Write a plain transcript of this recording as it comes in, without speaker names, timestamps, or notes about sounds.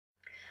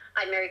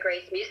I'm Mary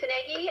Grace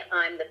Musuneggi.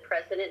 I'm the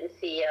president and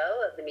CEO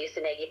of the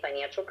Musuneggi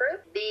Financial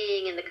Group.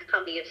 Being in the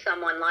company of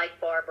someone like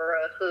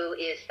Barbara, who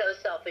is so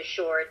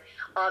self-assured,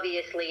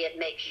 obviously it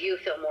makes you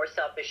feel more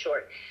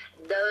self-assured.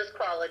 Those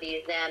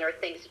qualities then are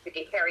things that you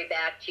can carry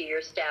back to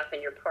your staff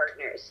and your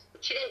partners.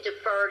 She didn't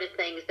defer to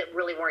things that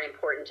really weren't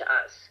important to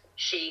us.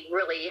 She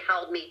really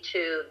held me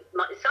to,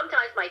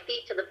 sometimes my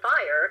feet to the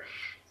fire,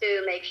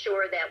 to make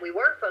sure that we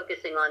were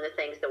focusing on the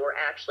things that were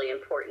actually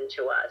important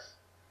to us.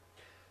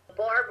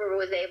 Barbara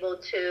was able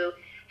to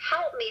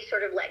help me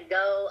sort of let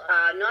go,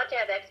 not to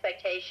have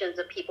expectations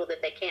of people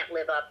that they can't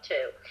live up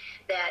to,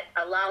 that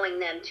allowing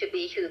them to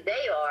be who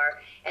they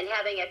are and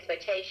having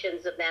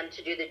expectations of them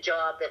to do the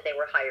job that they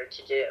were hired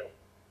to do.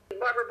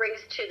 Barbara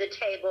brings to the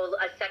table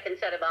a second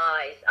set of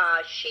eyes.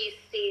 She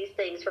sees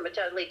things from a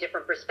totally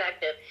different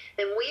perspective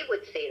than we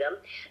would see them.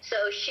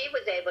 So she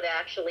was able to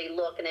actually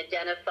look and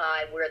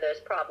identify where those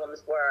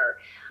problems were.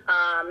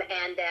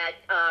 And that,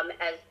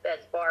 as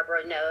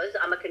Barbara knows,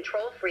 I'm a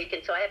control freak,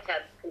 and so I have to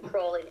have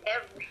control in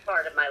every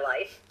part of my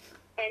life.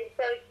 And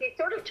so she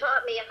sort of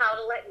taught me how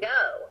to let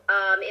go.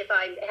 If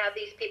I have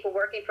these people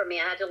working for me,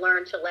 I had to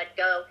learn to let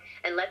go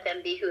and let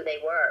them be who they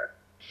were.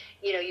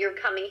 You know, you're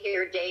coming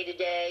here day to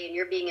day and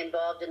you're being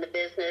involved in the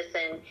business,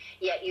 and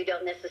yet you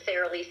don't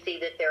necessarily see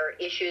that there are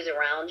issues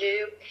around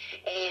you.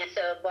 And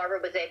so Barbara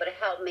was able to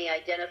help me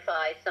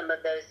identify some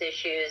of those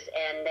issues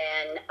and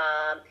then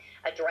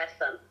address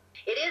them.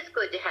 It is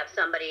good to have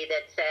somebody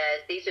that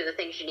says, these are the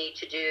things you need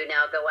to do,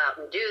 now go out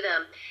and do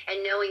them,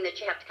 and knowing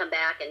that you have to come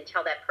back and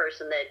tell that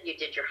person that you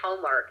did your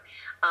homework.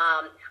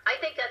 I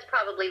think that's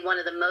probably one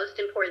of the most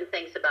important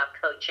things about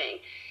coaching,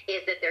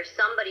 is that there's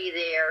somebody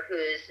there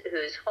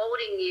who's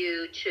holding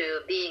you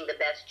to being the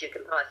best you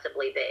can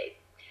possibly be.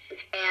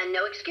 And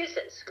no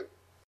excuses.